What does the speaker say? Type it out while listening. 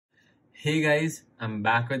Hey guys, I'm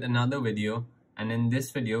back with another video, and in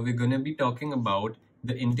this video we're going to be talking about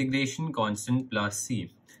the integration constant plus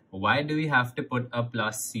c. Why do we have to put a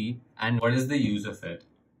plus c and what is the use of it?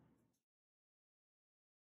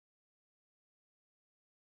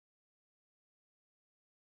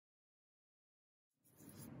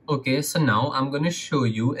 Okay, so now I'm going to show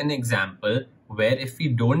you an example where if we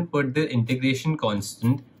don't put the integration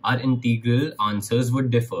constant, our integral answers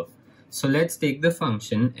would differ. So let's take the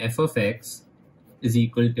function f of x is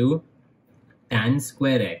equal to tan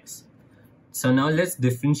square x. So now let's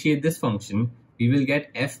differentiate this function. We will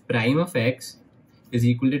get f prime of x is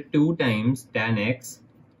equal to 2 times tan x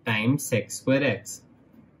times sec square x.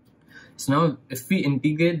 So now if we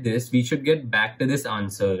integrate this, we should get back to this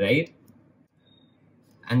answer, right?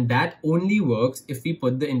 And that only works if we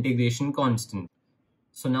put the integration constant.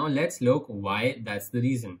 So now let's look why that's the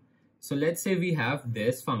reason. So let's say we have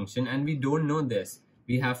this function and we don't know this.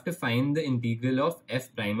 We have to find the integral of f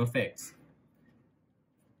prime of x.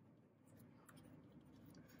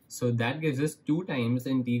 So that gives us 2 times the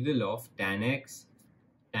integral of tan x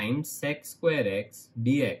times sec square x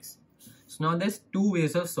dx. So now there's two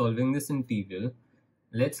ways of solving this integral.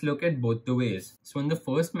 Let's look at both the ways. So in the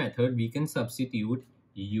first method, we can substitute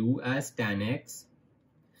u as tan x.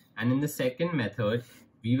 And in the second method,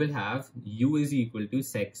 we will have u is equal to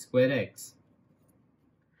sec square x.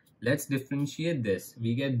 Let's differentiate this.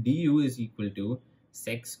 We get du is equal to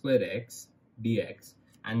sec square x dx.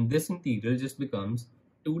 And this integral just becomes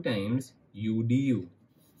 2 times u du.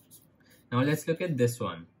 Now let's look at this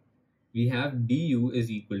one. We have du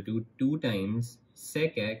is equal to 2 times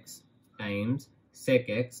sec x times sec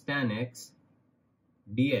x tan x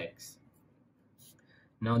dx.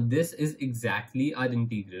 Now this is exactly our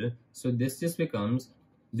integral, so this just becomes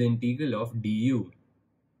the integral of du.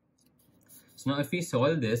 So now if we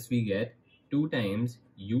solve this, we get 2 times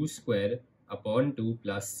u square upon 2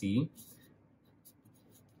 plus c,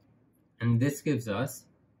 and this gives us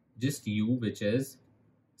just u, which is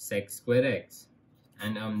sec square x,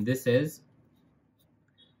 and this is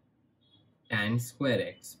tan square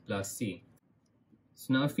x plus c.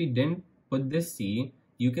 So now if we didn't put this c,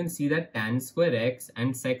 you can see that tan square x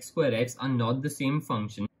and sec square x are not the same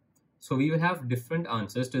function. So we will have different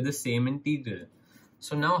answers to the same integral.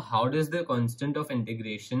 So now how does the constant of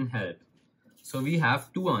integration help? So we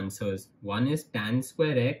have two answers. One is tan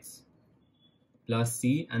square x plus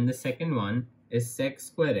c and the second one is sec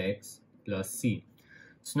square x plus c.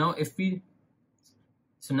 So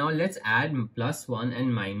now let's add plus 1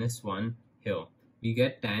 and minus 1 here. We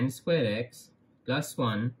get tan square x plus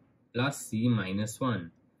 1 plus c minus 1.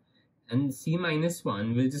 And c minus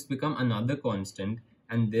 1 will just become another constant,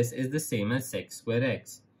 and this is the same as sec square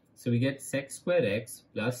x. So we get sec square x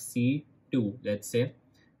plus c2, let's say.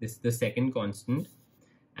 This is the second constant.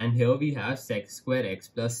 And here we have sec square x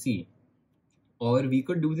plus c. Or we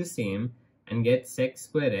could do the same and get sec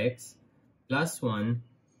square x plus 1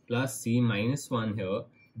 plus c minus 1 here.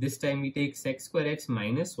 This time we take sec square x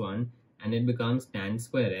minus 1 and it becomes tan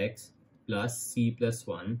square x plus c plus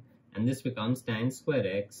 1, and this becomes tan square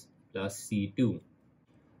x plus c2.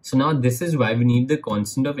 So now this is why we need the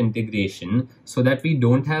constant of integration, so that we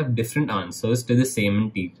don't have different answers to the same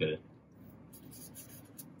integral.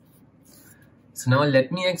 So now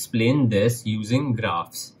let me explain this using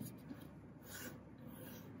graphs.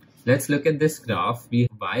 Let's look at this graph. We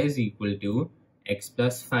have y is equal to x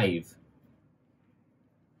plus 5.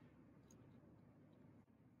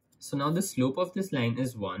 So now the slope of this line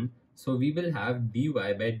is 1. So we will have dy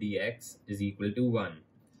by dx is equal to 1.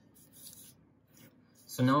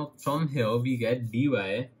 So now from here we get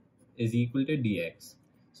dy is equal to dx.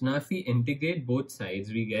 So now if we integrate both sides,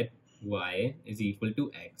 we get y is equal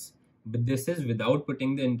to x. But this is without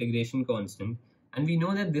putting the integration constant. And we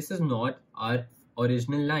know that this is not our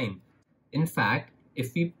original line. In fact,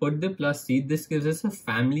 if we put the plus c, this gives us a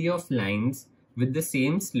family of lines with the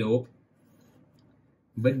same slope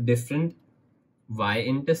but different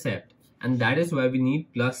y-intercept. And that is why we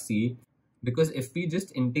need plus c, because if we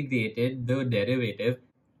just integrated the derivative,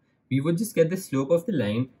 we would just get the slope of the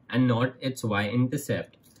line and not its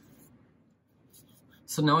y-intercept.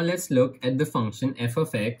 So now let's look at the function f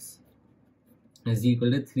of x is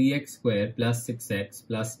equal to 3x squared plus 6x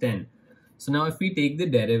plus 10. So now if we take the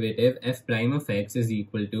derivative, f prime of x is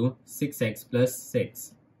equal to 6x plus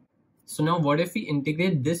 6. So now what if we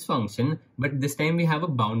integrate this function, but this time we have a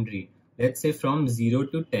boundary. Let's say from 0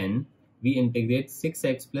 to 10, we integrate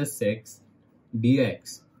 6x plus 6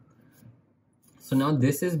 dx. So now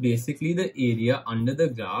this is basically the area under the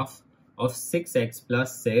graph of 6x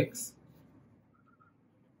plus 6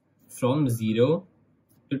 from 0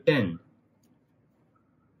 to 10.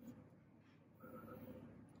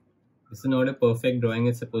 This is not a perfect drawing,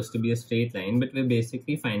 it's supposed to be a straight line, but we're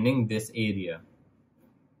basically finding this area.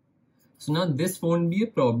 So now this won't be a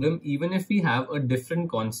problem even if we have a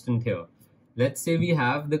different constant here. Let's say we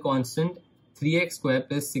have the constant 3x squared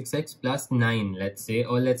plus 6x plus 9, let's say,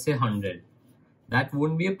 or let's say 100. That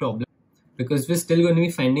won't be a problem because we're still going to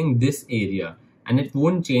be finding this area. And it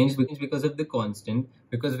won't change because of the constant,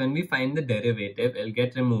 because when we find the derivative, it'll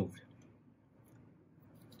get removed.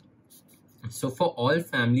 So for all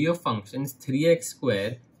family of functions 3x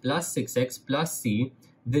squared plus 6x plus c,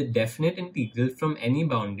 the definite integral from any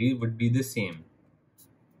boundary would be the same.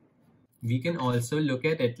 We can also look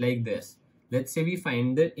at it like this. Let's say we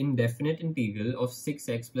find the indefinite integral of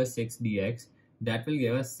 6x plus 6 dx. That will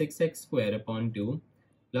give us 6x squared upon 2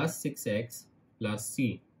 plus 6x plus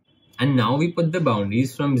c. And now we put the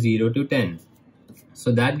boundaries from 0 to 10.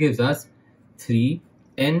 So that gives us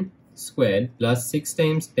 3n squared plus 6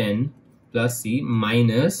 times 10 plus c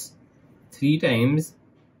minus 3 times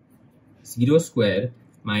 0 square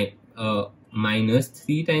minus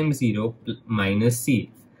 3 times 0 minus c.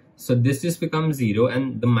 So this just becomes 0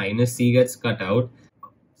 and the minus c gets cut out.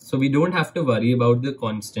 So we don't have to worry about the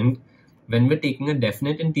constant when we're taking a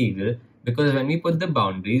definite integral, because when we put the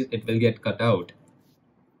boundaries, it will get cut out.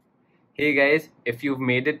 Hey guys, if you've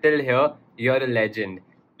made it till here, you're a legend.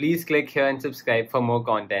 Please click here and subscribe for more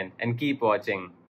content and keep watching.